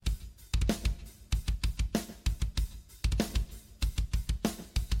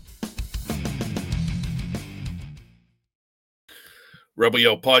Rebel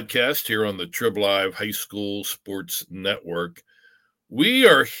Yell podcast here on the Trib Live High School Sports Network. We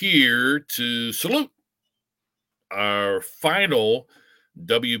are here to salute our final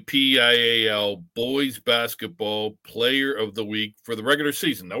WPIAL Boys Basketball Player of the Week for the regular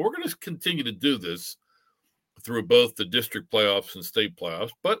season. Now, we're going to continue to do this through both the district playoffs and state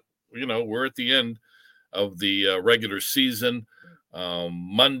playoffs, but, we're at the end of the regular season.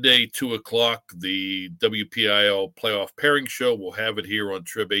 Monday, 2 o'clock, the WPIAL playoff pairing show. We'll have it here on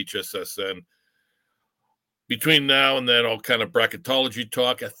Trib HSSN. Between now and then, all kind of bracketology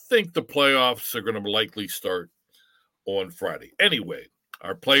talk. I think the playoffs are going to likely start on Friday. Anyway,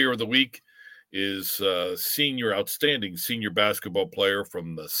 our player of the week is outstanding senior basketball player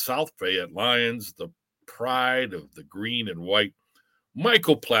from the South Fayette Lions, the pride of the green and white,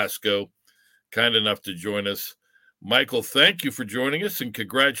 Michael Plasko, kind enough to join us. Michael, thank you for joining us, and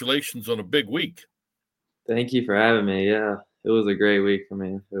congratulations on a big week. Thank you for having me. Yeah, it was a great week for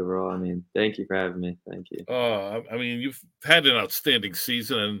me overall. Thank you for having me. Thank you. You've had an outstanding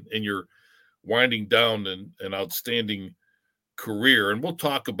season, and you're winding down an outstanding career. And we'll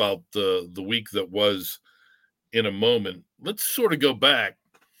talk about the week that was in a moment. Let's sort of go back.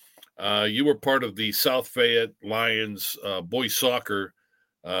 You were part of the South Fayette Lions boys soccer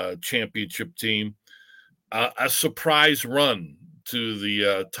championship team. A surprise run to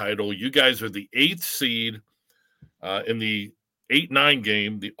the title. You guys are the 8th seed in the 8-9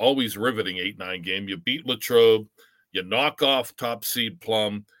 game, the always riveting 8-9 game. You beat Latrobe. You knock off top seed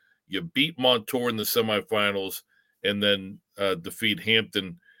Plum. You beat Montour in the semifinals, and then defeat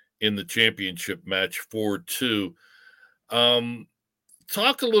Hampton in the championship match 4-2.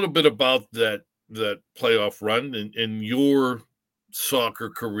 Talk a little bit about that playoff run in your soccer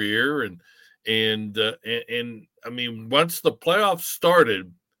career, and once the playoffs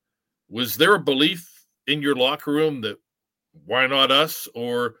started, was there a belief in your locker room that why not us,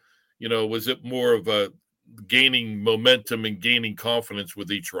 or was it more of a gaining momentum and gaining confidence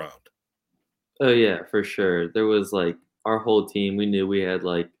with each round? Oh yeah, for sure. There was our whole team. We knew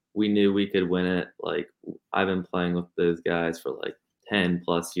we knew we could win it. I've been playing with those guys for 10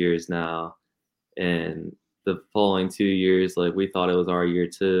 plus years now, and the following 2 years, we thought it was our year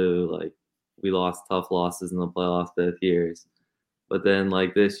too. We lost tough losses in the playoffs both years. But then,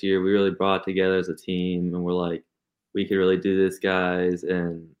 this year, we really brought it together as a team, and we're we could really do this, guys.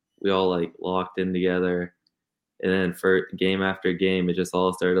 And we all, locked in together. And then for game after game, it just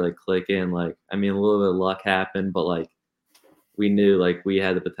all started, clicking. A little bit of luck happened, but, we knew, we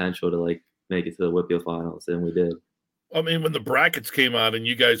had the potential to, make it to the WPIAL finals, and we did. When the brackets came out and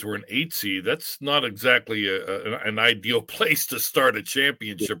you guys were an 8 seed, that's not exactly an ideal place to start a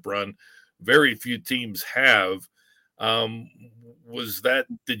championship run. Very few teams have. Did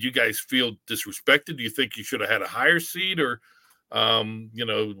you guys feel disrespected? Do you think you should have had a higher seed, or,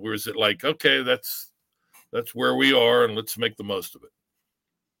 was it okay, that's where we are and let's make the most of it?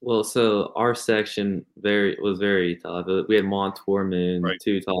 Well, so our section was very tough. We had Montour, Moon, right,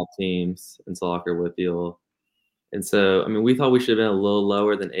 2 top teams in soccer with WPIAL. And so, we thought we should have been a little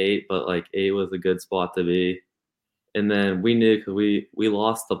lower than 8, but 8 was a good spot to be. And then we knew because we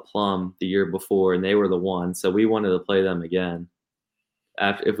lost to Plum the year before, and they were the 1. So we wanted to play them again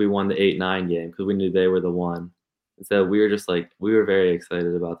if we won the 8-9 game, because we knew they were the 1. And so we were just we were very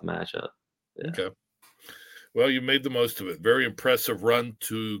excited about the matchup. Yeah. Okay. Well, you made the most of it. Very impressive run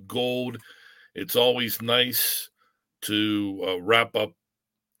to gold. It's always nice to wrap up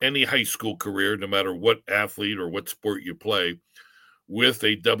any high school career, no matter what athlete or what sport you play, with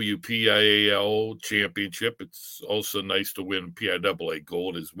a WPIAL championship. It's also nice to win PIAA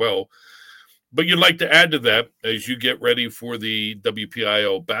gold as well. But you'd like to add to that as you get ready for the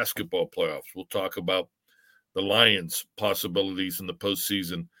WPIAL basketball playoffs. We'll talk about the Lions' possibilities in the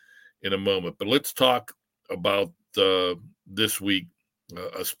postseason in a moment. But let's talk about this week,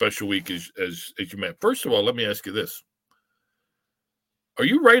 a special week as you meant. First of all, let me ask you this. Are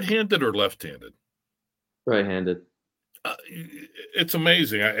you right-handed or left-handed? Right-handed. It's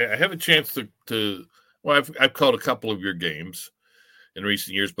amazing. I have a chance to I've called a couple of your games in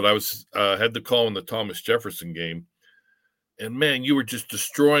recent years, but I had the call in the Thomas Jefferson game, and man, you were just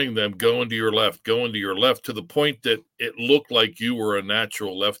destroying them, going to your left, to the point that it looked like you were a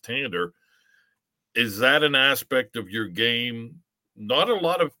natural left-hander. Is that an aspect of your game? Not a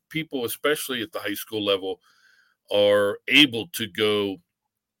lot of people, especially at the high school level, are able to go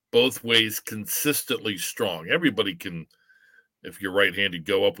both ways consistently strong. Everybody can, if you're right-handed,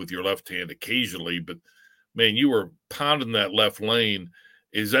 go up with your left hand occasionally, but man, you were pounding that left lane.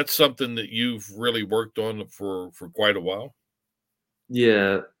 Is that something that you've really worked on for quite a while?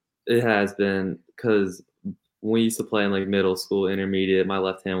 Yeah, it has been, because when we used to play in like middle school, intermediate, my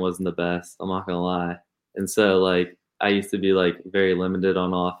left hand wasn't the best. I'm not gonna lie. And so like I used to be like very limited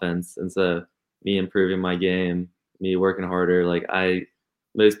on offense. And so me improving my game, me working harder, like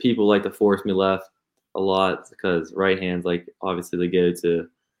most people like to force me left a lot because right hand's like obviously the go-to.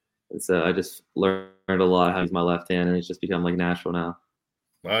 And so I just learned a lot how to use my left hand, and it's just become like natural now.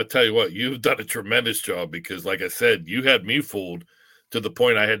 I'll tell you what, you've done a tremendous job because, like I said, you had me fooled to the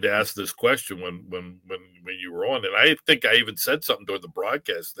point I had to ask this question when you were on, and I think I even said something during the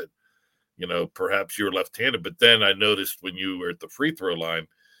broadcast that perhaps you were left-handed. But then I noticed when you were at the free throw line,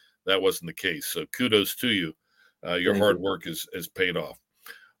 that wasn't the case. So kudos to you. Your hard work has paid off.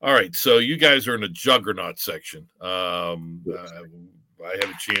 All right, so you guys are in a juggernaut section. I had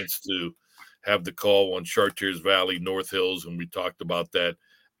a chance to have the call on Chartiers Valley, North Hills, and we talked about that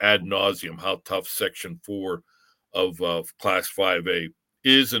ad nauseum, how tough Section 4 of Class 5A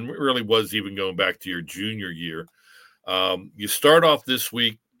is, and really was even going back to your junior year. You start off this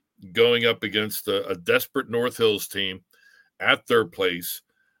week going up against a desperate North Hills team at third place,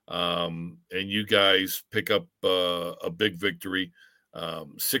 and you guys pick up a big victory,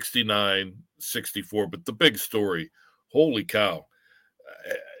 69-64. But the big story, holy cow,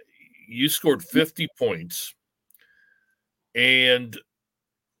 you scored 50 points, and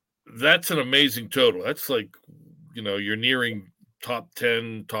that's an amazing total. That's like, you're nearing top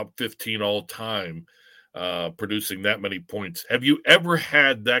 10, top 15 all time, producing that many points. Have you ever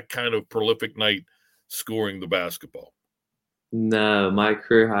had that kind of prolific night scoring the basketball? No, my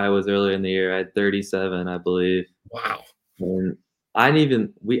career high was earlier in the year. I had 37, I believe. Wow. And I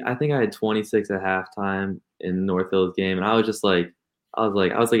think I had 26 at halftime in North Hills game, and I was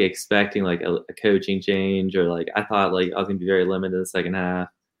expecting like a coaching change, or like I thought like I was gonna be very limited in the second half,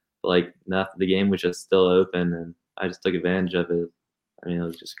 but like nothing. The game was just still open, and I just took advantage of it. I mean, it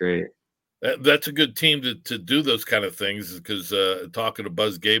was just great. That's a good team to do those kind of things because talking to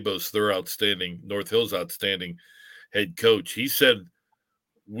Buzz Gabos, their outstanding North Hills outstanding head coach, he said,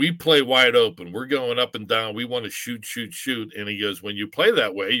 we play wide open. We're going up and down. We want to shoot, shoot, shoot. And he goes, when you play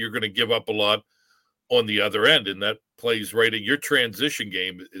that way, you're going to give up a lot on the other end. And that plays right in your transition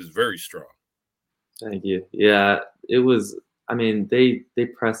game is very strong. Thank you. Yeah, it was. I mean, they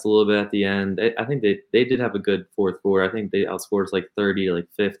pressed a little bit at the end. I think they did have a good fourth quarter. I think they outscored us like 30 to like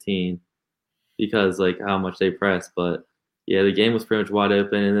 15 because like how much they pressed. But yeah, the game was pretty much wide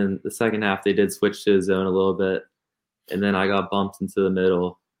open. And then the second half, they did switch to the zone a little bit. And then I got bumped into the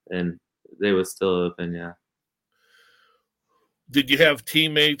middle, and they was still open, yeah. Did you have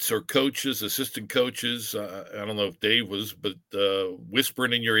teammates or coaches, assistant coaches? I don't know if Dave was, but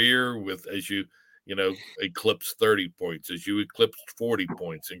whispering in your ear as you eclipsed 30 points, as you eclipsed 40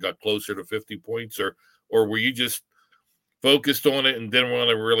 points and got closer to 50 points, or were you just focused on it and didn't want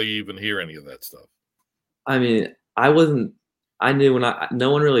to really even hear any of that stuff? I mean, I knew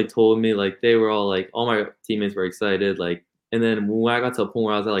no one really told me, like, they were all like, all my teammates were excited, like, and then when I got to a point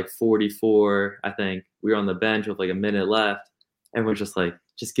where I was at like 44, I think we were on the bench with like a minute left. Everyone's just like,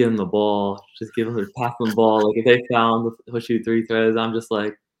 just give them the ball, pass them the ball. Like if they found, he'll shoot 3 throws. I'm just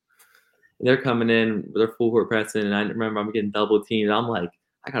like, they're coming in, they're full court pressing, and I remember I'm getting double teamed. I'm like,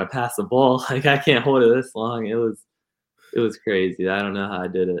 I gotta pass the ball. Like I can't hold it this long. It was crazy. I don't know how I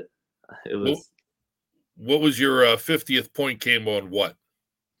did it. It was. What was your 50th point came on what?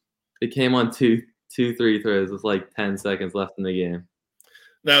 It came on two 3 throws with like 10 seconds left in the game.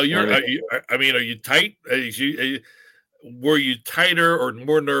 Now are you tight? Were you tighter or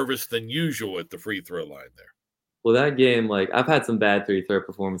more nervous than usual at the free throw line there? Well, that game, like I've had some bad 3-throw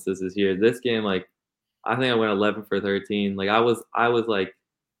performances this year. This game, like I think I went 11 for 13. Like I was like,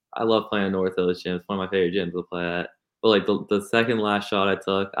 I love playing North Hills gym. It's one of my favorite gyms to play at. But like the second last shot I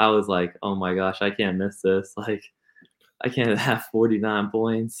took, I was like, oh my gosh, I can't miss this. Like I can't have 49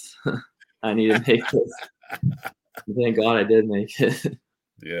 points. I need to make this. Thank God I did make it.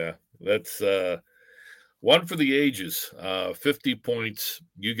 Yeah, that's one for the ages. 50 points.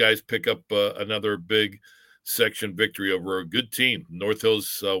 You guys pick up another big section victory over a good team. North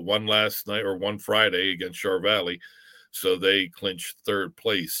Hills won last night or won Friday against Char Valley. So they clinched third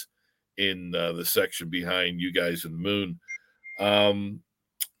place in the section behind you guys in Moon.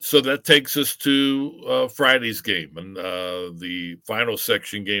 So that takes us to Friday's game and the final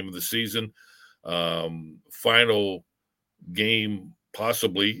section game of the season. Final game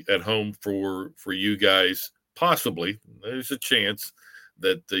possibly at home for you guys. Possibly. There's a chance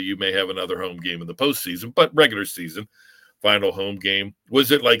that you may have another home game in the postseason, but regular season, final home game.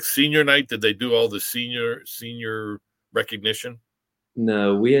 Was it like senior night? Did they do all the senior recognition?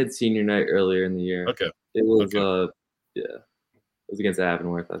 No, we had senior night earlier in the year. Okay. It was, yeah. It was against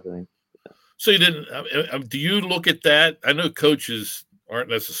Avonworth, I think. Yeah. So you didn't. Do you look at that? I know coaches aren't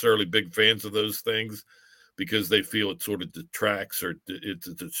necessarily big fans of those things because they feel it sort of detracts or it's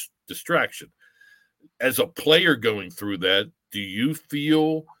a distraction. As a player going through that, do you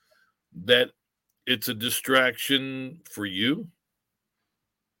feel that it's a distraction for you?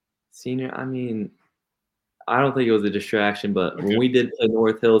 Senior, I mean, I don't think it was a distraction, but when Okay. we did play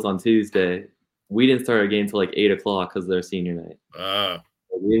North Hills on Tuesday, we didn't start our game till like 8 o'clock because of their senior night. Ah,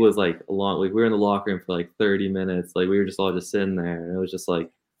 It was like a long, like we were in the locker room for like 30 minutes. Like we were just all just sitting there, and it was just like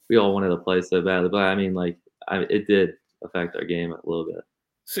we all wanted to play so badly. But I mean, like, it did affect our game a little bit.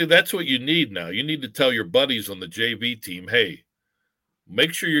 see, that's what you need now. You need to tell your buddies on the JV team, hey,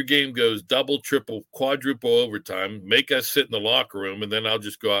 make sure your game goes double, triple, quadruple overtime. Make us sit in the locker room, and then I'll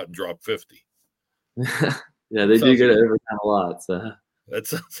just go out and drop 50. Yeah, That they do sounds get like it overtime a lot. So that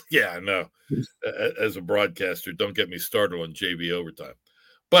sounds. Yeah, I know. As a broadcaster, don't get me started on JV overtime.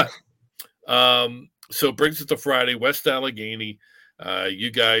 But so it brings us to Friday, West Allegheny.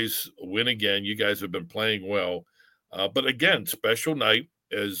 You guys win again. You guys have been playing well. But again, special night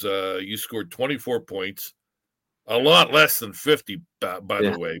as you scored 24 points, a lot less than 50, by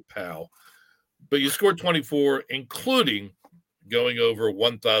yeah, the way, pal. But you scored 24, including going over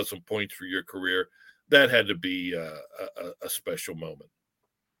 1,000 points for your career. That had to be a special moment.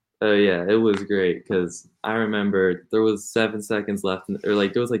 oh yeah, it was great because I remember there was 7 seconds left, or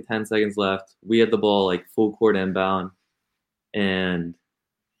like there was like 10 seconds left. We had the ball like full court inbound, and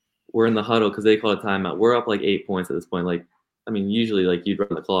we're in the huddle because they call a timeout. We're up like 8 points at this point. Like, I mean, usually like you'd run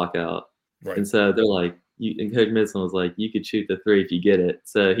the clock out, Right. and so they're like, and Coach Midson was like, you could shoot the three if you get it.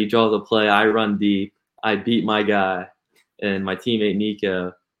 So he draws a play. I run deep. I beat my guy, and my teammate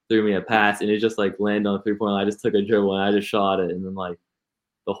Nico threw me a pass, and it just like landed on 3 point line. I just took a dribble and I just shot it, and then like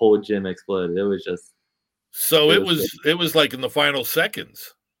the whole gym exploded. It was just, So it it was was it was like in the final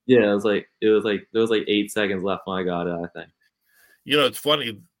seconds. yeah, there was like 8 seconds left when I got it, I think. You know, it's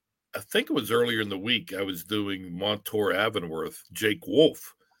funny. I think it was earlier in the week. I was doing Montour Avonworth, Jake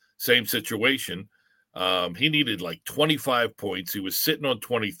Wolf, same situation. He needed like 25 points. He was sitting on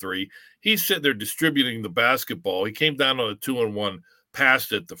 23. He's sitting there distributing the basketball. He came down on a 2-on-1,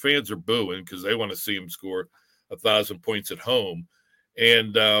 passed it. The fans are booing because they want to see him score 1,000 points at home.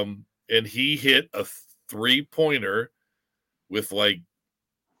 And he hit a 3-pointer with like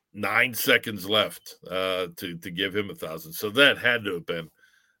 9 seconds left to give him 1,000. So that had to have been,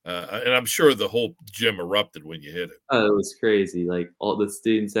 and I'm sure the whole gym erupted when you hit it. Oh, it was crazy. Like all the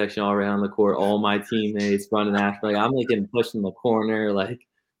student section all around the court, all my teammates running after. Like I'm like getting pushed in the corner. Like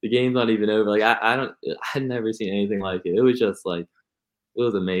the game's not even over. Like I don't. I had never seen anything like it. It was just like it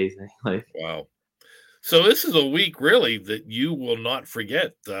was amazing. Like Wow. So this is a week really that you will not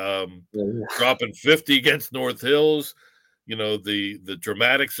forget. yeah, Dropping 50 against North Hills, you know, the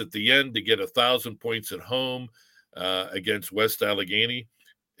dramatics at the end to get 1,000 points at home against West Allegheny.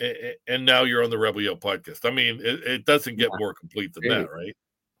 And now you're on the Rebel Yell podcast. I mean, it doesn't get more complete than great. that, right?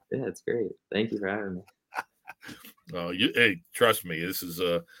 Yeah, it's great. Thank you for having me. Hey, trust me, this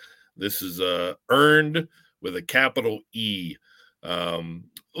is earned with a capital E.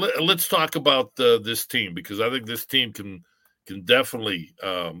 Let's talk about this team because I think this team can definitely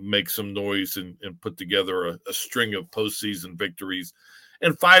make some noise and put together a string of postseason victories.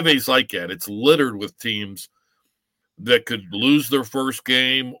 And 5A's like that. It's littered with teams that could lose their first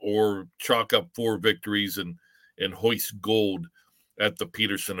game or chalk up 4 victories and hoist gold at the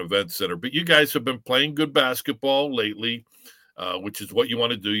Peterson Event Center. But you guys have been playing good basketball lately, which is what you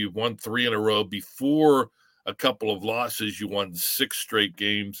want to do. You've won 3 in a row. Before a couple of losses, you won 6 straight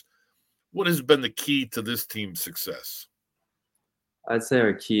games. What has been the key to this team's success? I'd say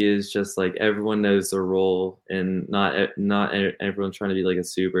our key is just like everyone knows their role, and not everyone trying to be like a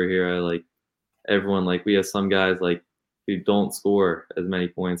superhero. Like everyone, like we have some guys like who don't score as many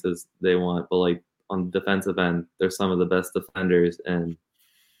points as they want, but like on the defensive end, they're some of the best defenders, and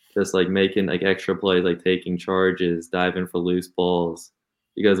just like making like extra plays, like taking charges, diving for loose balls.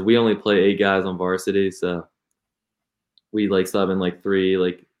 Because we only play 8 guys on varsity, so we like sub in like 3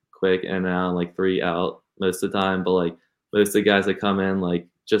 like quick in and out, like 3 out most of the time. But like most of the guys that come in, like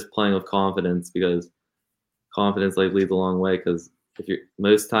just playing with confidence, because confidence like leads a long way. Because if you're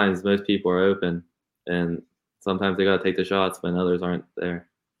most times most people are open, and sometimes they gotta take the shots when others aren't there.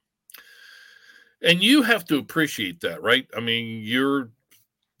 And you have to appreciate that, right? I mean, you're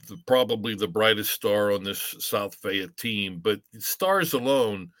probably the brightest star on this South Fayette team, but stars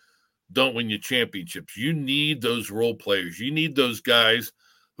alone don't win you championships. You need those role players. You need those guys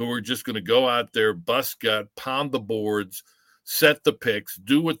who are just going to go out there, bust gut, pound the boards, set the picks,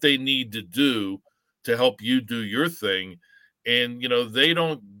 do what they need to do to help you do your thing. And, you know, they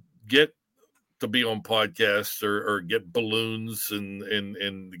don't get to be on podcasts or get balloons and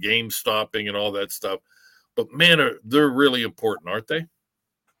the game stopping and all that stuff. But man, they're really important, aren't they?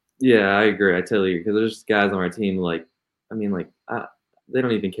 Yeah, I agree. I totally agree. Because there's guys on our team they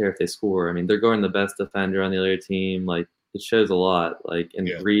don't even care if they score. I mean, they're guarding the best defender on the other team. Like, it shows a lot. Like, in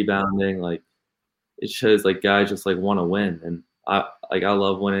rebounding, like, it shows like guys just like want to win. And I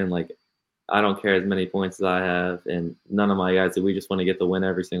love winning. Like, I don't care as many points as I have, and none of my guys do. We just want to get the win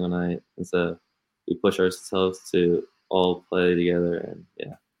every single night, and so we push ourselves to all play together. And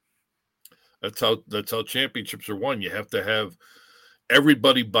yeah, that's how championships are won. You have to have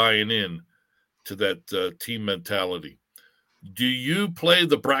everybody buying in to that team mentality. Do you play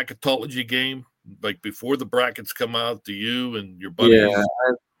the bracketology game like before the brackets come out? Do you and your buddies? Yeah,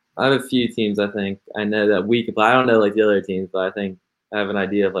 I have a few teams. I think I know that we could play. I don't know like the other teams, but I think I have an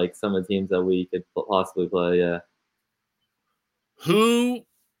idea of like some of the teams that we could possibly play. Yeah. Who?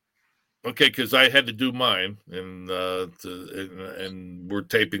 Okay, because I had to do mine, and we're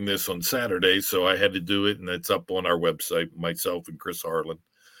taping this on Saturday, so I had to do it, and it's up on our website. Myself and Chris Harlan.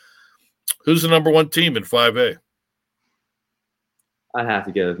 Who's the number one team in 5A? I have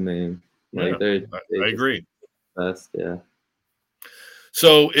to go with Moon. Like, I agree. Best, yeah.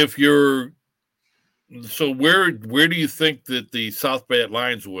 So where do you think that the South Fayette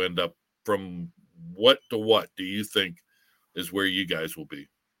Lions will end up from what to what do you think is where you guys will be?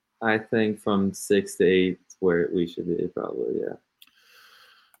 I think from 6 to 8 is where we should be, probably, yeah.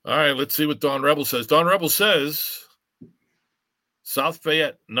 All right, let's see what Don Rebel says. Don Rebel says South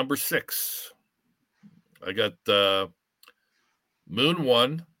Fayette, number 6. I got Moon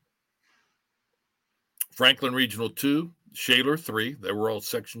 1, Franklin Regional 2, Shaler 3. They were all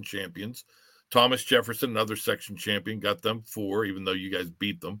section champions. Thomas Jefferson, another section champion, got them 4, even though you guys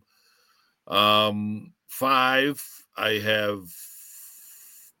beat them. 5, I have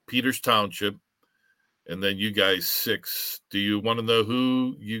Peters Township, and then you guys 6. Do you want to know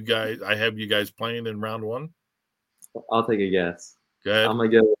who I have you guys playing in round 1? I'll take a guess. Go ahead. I'm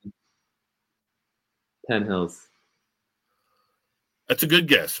going to go with Penn Hills. That's a good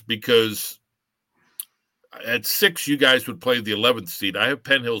guess because at 6, you guys would play the 11th seed. I have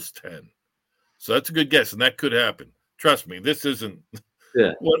Penn Hills 10. So that's a good guess, and that could happen. Trust me, this isn't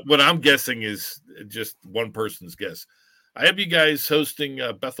what I'm guessing is just one person's guess. I have you guys hosting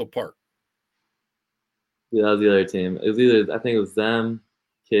Bethel Park. Yeah, that was the other team. It was I think it was them,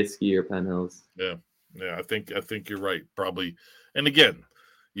 Kiski, or Penn Hills. Yeah, I think you're right, probably. And again,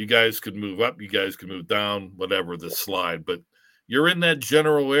 you guys could move up, you guys could move down, whatever the slide, but you're in that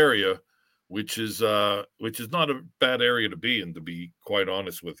general area, which is not a bad area to be in, to be quite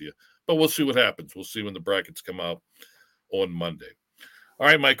honest with you. But we'll see what happens. We'll see when the brackets come out on Monday. All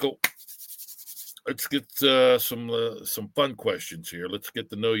right, Michael. Let's get some fun questions here. Let's get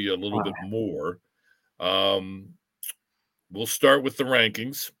to know you a little bit more. We'll start with the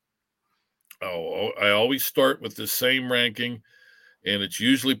rankings. I always start with the same ranking, and it's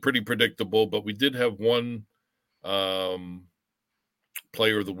usually pretty predictable, but we did have one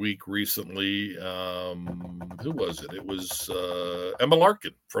player of the week recently. Who was it? It was Emma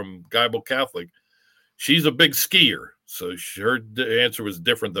Larkin from Geibel Catholic. She's a big skier, so her answer was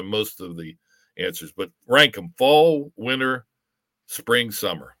different than most of the answers. But rank them: fall, winter, spring,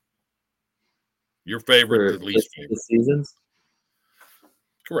 summer. Your favorite, the least favorite. The seasons?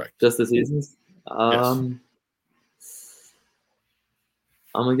 Correct. Just the seasons? Yes.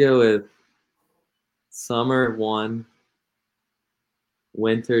 I'm going to go with summer 1,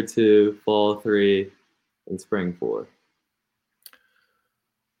 winter 2, fall 3, and spring 4.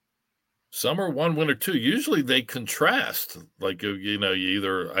 Summer 1, winter 2. Usually they contrast. Like, you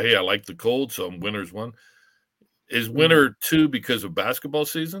either, hey, I like the cold, so winter's 1. Is winter 2 because of basketball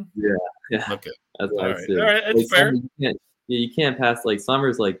season? Yeah. Okay. That's what All right, that's like, fair. You can't pass, like,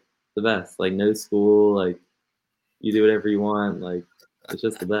 summer's, like, the best. Like, no school, like, you do whatever you want. Like, it's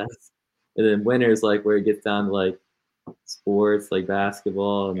just the best. And then winter's, like, where it gets down to, like, sports, like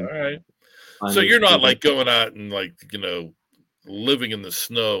basketball. And all right. So you're not, like, going out and, like, living in the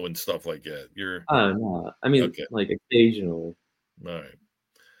snow and stuff like that. Oh, no. I mean, like, occasionally. All right.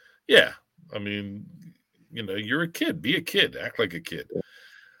 Yeah. I mean, you're a kid. Be a kid. Act like a kid.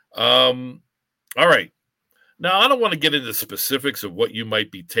 Yeah. All right. Now, I don't want to get into specifics of what you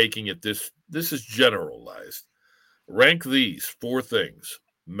might be taking at this. This is generalized. Rank these 4 things: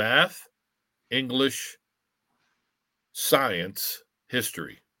 math, English, science,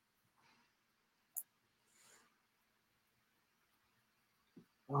 history.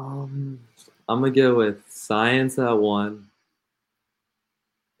 I'm going to go with science at 1,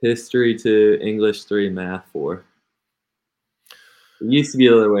 history 2, English 3, math 4. It used to be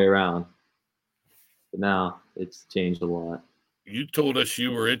the other way around. But now it's changed a lot. You told us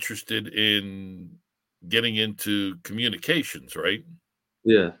you were interested in getting into communications, right?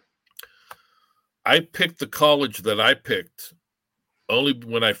 Yeah. I picked the college that I picked only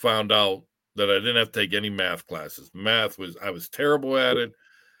when I found out that I didn't have to take any math classes. I was terrible at it.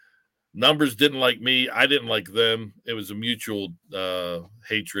 Numbers didn't like me. I didn't like them. It was a mutual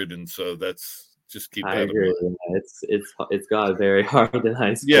hatred. And so that's just keep I that in agree. mind. Yeah. It's got very hard in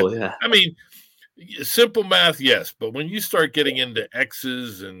high Yeah. school. Yeah. I mean, simple math, yes. But when you start getting into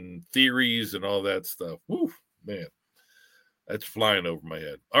X's and theories and all that stuff, whew, man, that's flying over my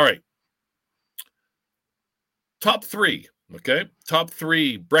head. All right. Top three. Okay. Top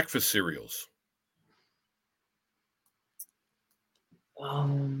three breakfast cereals.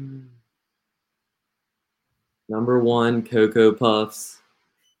 Number 1, Cocoa Puffs.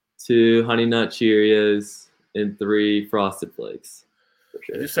 2, Honey Nut Cheerios. And 3, Frosted Flakes. For I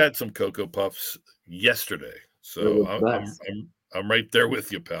sure. just had some Cocoa Puffs yesterday. They're So the best. I'm right there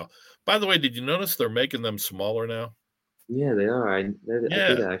with you, pal. By the way, did you notice they're making them smaller now? Yeah, they are. I did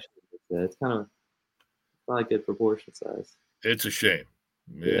Yeah, actually. It's kind of not a good proportion size. it's a shame.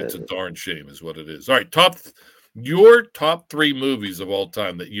 Yeah. It's a darn shame, is what it is. All right, your top three movies of all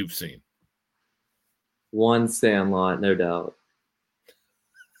time that you've seen. 1, Sandlot, no doubt.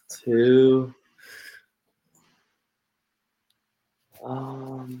 2,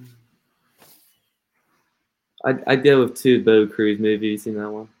 I'd go with 2 Bo Cruz movies. You seen that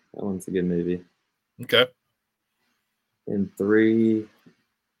one? That one's a good movie. Okay. And 3,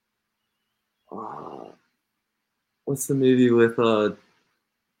 uh, what's the movie with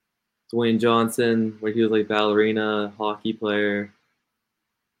Dwayne Johnson where he was like ballerina, hockey player?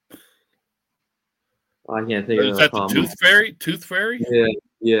 Oh, I can't think of Is it. that the Tooth Fairy? Tooth Fairy?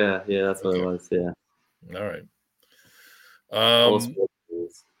 Yeah, that's what it was. Yeah. All right.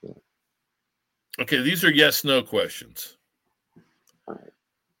 Yeah. Okay, these are yes/no questions. All right.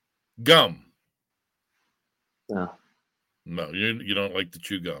 Gum. No. No, you don't like to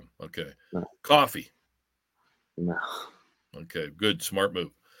chew gum. Okay. No. Coffee. No. Okay, good, smart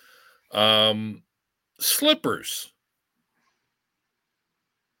move. Slippers.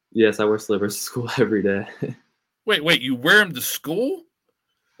 Yes, I wear slippers to school every day. Wait, you wear them to school?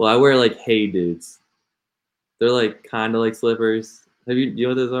 Well, I wear like Hey Dudes. They're like kind of like slippers. You know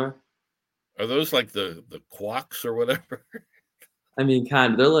what those are? Are those like the quacks or whatever? I mean,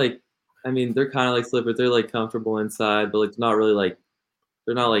 kind of. They're kind of like slippers. They're like comfortable inside, but like not really like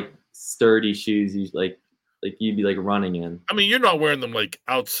they're not like sturdy shoes. Like you'd be like running in. I mean, you're not wearing them like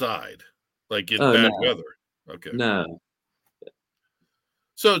outside, like in Oh bad no, weather. Okay, no,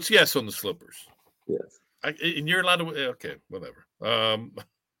 so it's yes on the slippers. yes. And you're allowed to. Okay, whatever.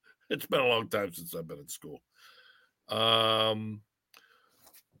 It's been a long time since I've been in school.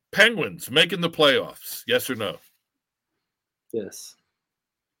 Penguins making the playoffs. Yes or no? Yes.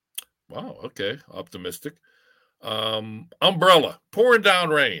 Wow. Okay. Optimistic. Umbrella pouring down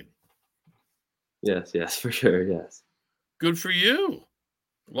rain. Yes, for sure. Yes. Good for you.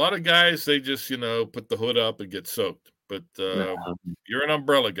 A lot of guys, they just, put the hood up and get soaked. But No. you're an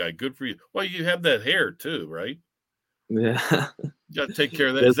umbrella guy. Good for you. Well, you have that hair too, right? Yeah. You got to take care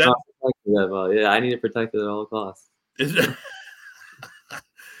of that. That's not protected that well. Yeah, I need to protect it at all costs.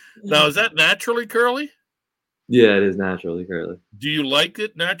 Now, is that naturally curly? Yeah, it is naturally curly. Do you like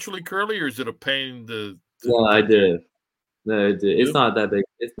it naturally curly, or is it a pain to No, I do. No, I do. It's do? not that big.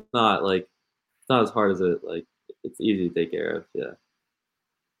 It's not as hard as it like. It's easy to take care of. Yeah.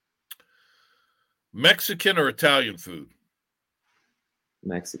 Mexican or Italian food?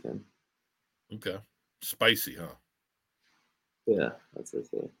 Mexican. Okay. Spicy, huh? Yeah, that's it.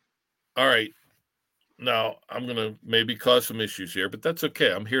 Yeah. All right. Now, I'm going to maybe cause some issues here, but that's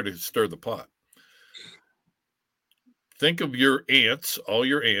okay. I'm here to stir the pot. Think of your aunts, all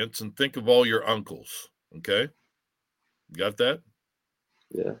your aunts, and think of all your uncles. Okay? Got that?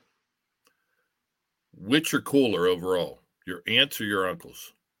 Yeah. Which are cooler overall? Your aunts or your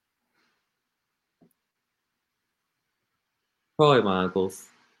uncles? Probably my uncles.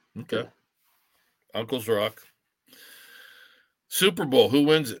 Okay. Yeah. Uncles rock. Super Bowl, who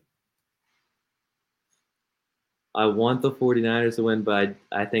wins it? I want the 49ers to win, but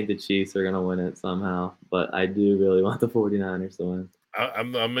I think the Chiefs are going to win it somehow. But I do really want the 49ers to win.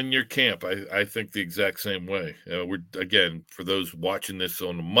 I'm in your camp. I think the exact same way. We're, again, for those watching this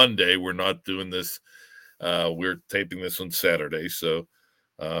on a Monday, we're not doing this. We're taping this on Saturday. So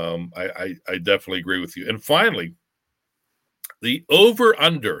I definitely agree with you. And finally, the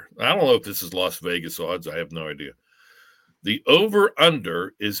over-under. I don't know if this is Las Vegas odds. I have no idea. The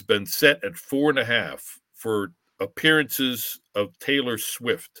over-under has been set at 4.5 for appearances of Taylor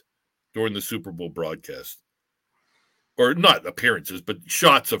Swift during the Super Bowl broadcast. Or not appearances, but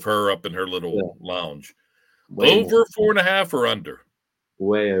shots of her up in her little lounge. Way Over 4.5 or under?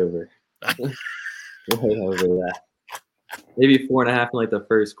 Way over. Way over that. Maybe 4.5 in like the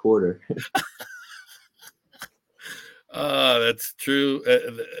first quarter. That's true.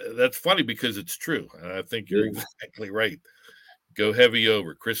 That's funny because it's true. And I think you're exactly right. Go heavy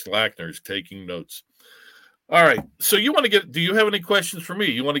over. Chris Lackner is taking notes. All right. So do you have any questions for me?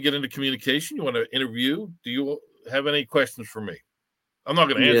 You want to get into communication? You want to interview? Do you have any questions for me? I'm not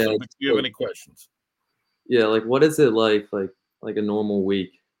going to answer them, but do you have any questions? Yeah. Like, what is it like a normal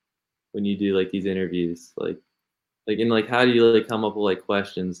week when you do like these interviews? And how do you like come up with like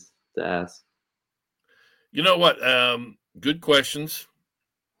questions to ask? You know what? Good questions.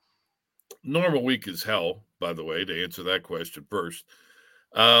 Normal week is hell, by the way, to answer that question first.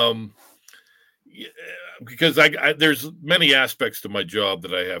 Because there's many aspects to my job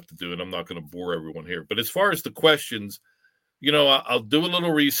that I have to do, and I'm not going to bore everyone here. But as far as the questions, I'll do a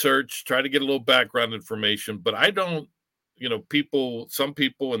little research, try to get a little background information, but I don't, some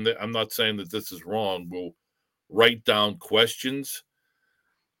people, and I'm not saying that this is wrong, will write down questions.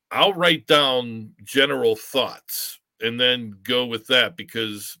 I'll write down general thoughts and then go with that,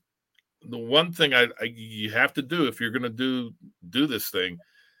 because the one thing you have to do if you're going to do this thing,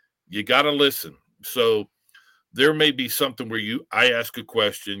 you got to listen. So there may be something where I ask a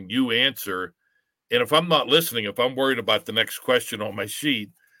question, you answer, and if I'm not listening, if I'm worried about the next question on my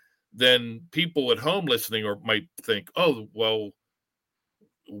sheet, then people at home listening might think, oh, well,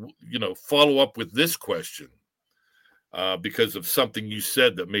 follow up with this question because of something you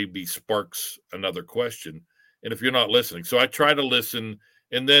said that maybe sparks another question. And if you're not listening, so I try to listen,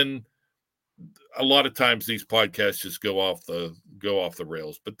 and then a lot of times these podcasts just go off the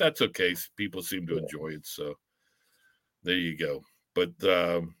rails, but that's okay. People seem to enjoy it, so there you go. But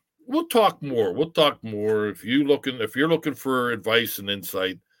we'll talk more. If you're looking for advice and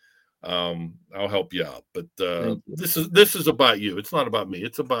insight, I'll help you out. But this is about you. It's not about me.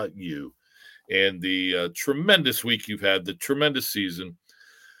 It's about you and the tremendous week you've had, the tremendous season.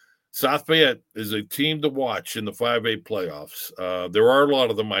 South Fayette is a team to watch in the 5A playoffs. There are a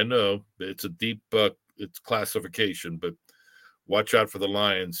lot of them, I know. It's a deep it's classification, but watch out for the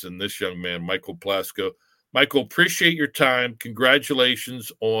Lions and this young man, Michael Plasko. Michael, appreciate your time.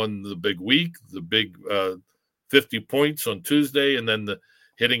 Congratulations on the big week, the big 50 points on Tuesday, and then the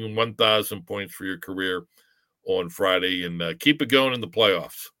hitting 1,000 points for your career on Friday. And keep it going in the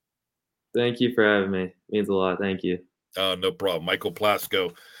playoffs. Thank you for having me. It means a lot. Thank you. No problem. Michael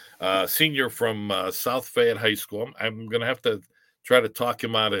Plasko, senior from South Fayette High School. I'm going to have to try to talk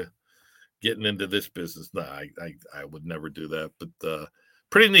him out of getting into this business. No, I would never do that. But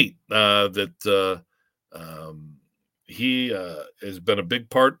pretty neat that he has been a big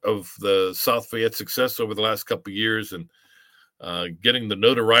part of the South Fayette success over the last couple of years and getting the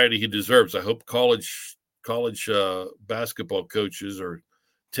notoriety he deserves. I hope college basketball coaches are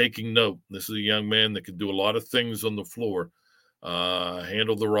taking note. This is a young man that can do a lot of things on the floor.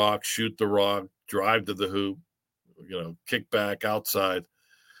 Handle the rock, shoot the rock, drive to the hoop, kick back outside.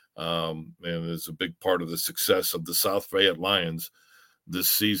 And is a big part of the success of the South Fayette Lions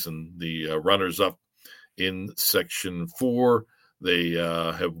this season. The runners-up in Section 4, they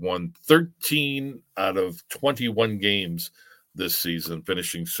have won 13 out of 21 games this season,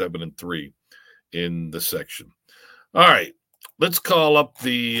 finishing 7-3 in the section. All right, let's call up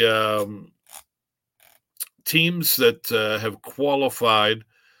the teams that have qualified.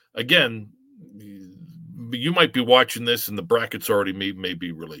 Again, you might be watching this and the brackets already may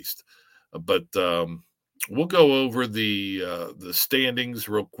be released, but we'll go over the standings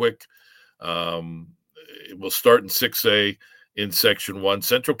real quick. We'll start in 6A in Section 1.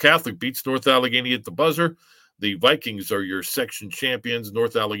 Central Catholic beats North Allegheny at the buzzer. The Vikings are your section champions.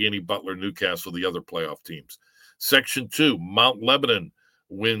 North Allegheny, Butler, Newcastle, the other playoff teams. Section 2, Mount Lebanon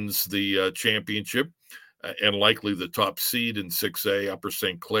wins the championship and likely the top seed in 6A. Upper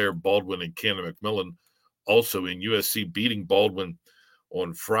St. Clair, Baldwin, and Cannon McMillan also in. USC beating Baldwin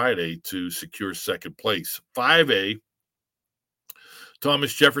on Friday to secure second place. 5A,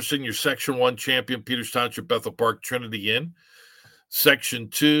 Thomas Jefferson, your Section 1 champion. Peters Township, Bethel Park, Trinity Inn. Section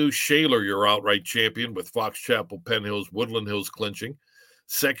 2, Shaler, your outright champion, with Fox Chapel, Penn Hills, Woodland Hills clinching.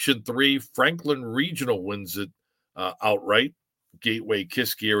 Section 3, Franklin Regional wins it outright. Gateway,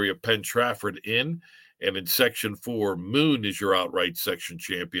 Kiski area, Penn Trafford Inn. And in Section 4, Moon is your outright section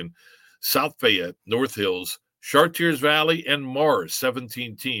champion. South Fayette, North Hills, Chartiers Valley, and Mars,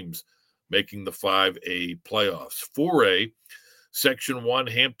 17 teams making the 5A playoffs. 4A, Section 1,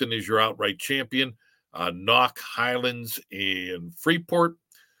 Hampton is your outright champion. Knock, Highlands, and Freeport.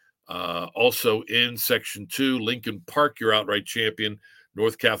 Also in Section 2, Lincoln Park, your outright champion.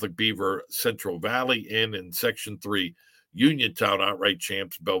 North Catholic Beaver, Central Valley in Section 3, Uniontown outright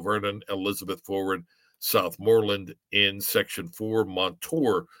champs, Bell Vernon, Elizabeth Forward, Southmoreland in Section 4.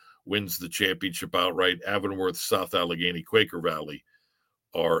 Montour wins the championship outright. Avonworth, South Allegheny, Quaker Valley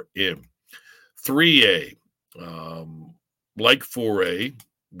are in. 3A, like 4A,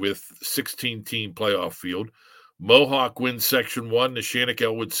 with 16-team playoff field. Mohawk wins Section 1. Neshannock,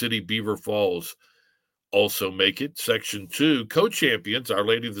 Elwood City, Beaver Falls also make it. Section 2, co-champions, Our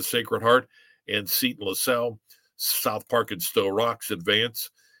Lady of the Sacred Heart and Seton LaSalle. South Park and Stowe Rocks advance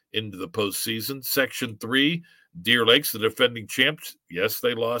into the postseason. Section 3, Deer Lakes, the defending champs. Yes,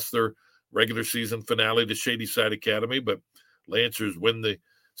 they lost their regular season finale to Shadyside Academy, but Lancers win the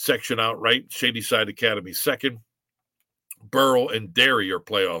section outright. Shadyside Academy second. Burrell and Derry are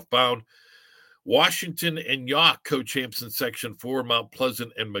playoff bound. Washington and York, co-champs in Section 4. Mount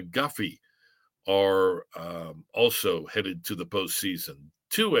Pleasant and McGuffey are also headed to the postseason.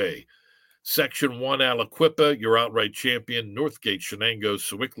 2A, Section 1, Aliquippa, your outright champion. Northgate, Shenango,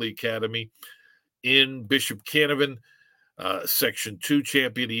 Sewickley Academy in. Bishop Canevin, Section 2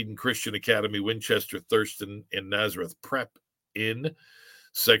 champion. Eden Christian Academy, Winchester, Thurston, and Nazareth Prep in.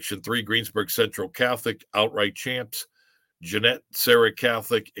 Section 3, Greensburg Central Catholic, outright champs. Jeanette, Sarah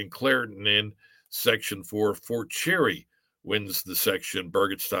Catholic, and Clareton in. Section 4, Fort Cherry wins the section.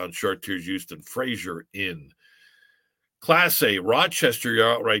 Burgettstown, Chartiers, Houston, Fraser in. Class A, Rochester,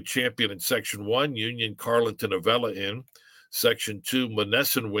 your outright champion in Section 1. Union, Carleton, Avella in. Section 2,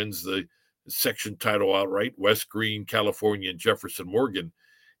 Monessen wins the section title outright. West Green, California, and Jefferson Morgan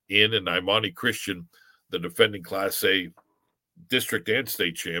in. And Imani Christian, the defending Class A district and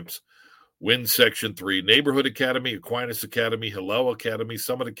state champs, wins Section 3. Neighborhood Academy, Aquinas Academy, Hillel Academy,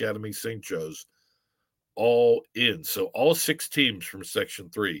 Summit Academy, St. Joe's, all in. So all 6 teams from Section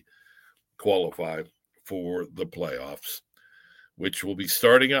 3 qualify for the playoffs, which will be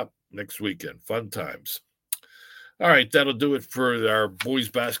starting up next weekend. Fun times. All right, that'll do it for our boys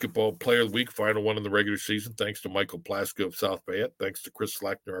basketball player of the week, final one in the regular season. Thanks to Michael Plasko of South Fayette. Thanks to Chris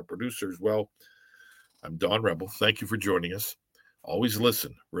Slackner, our producer, as well. I'm Don Rebel. Thank you for joining us. Always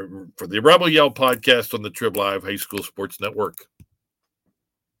listen for the Rebel Yell podcast on the Trib Live High School Sports Network.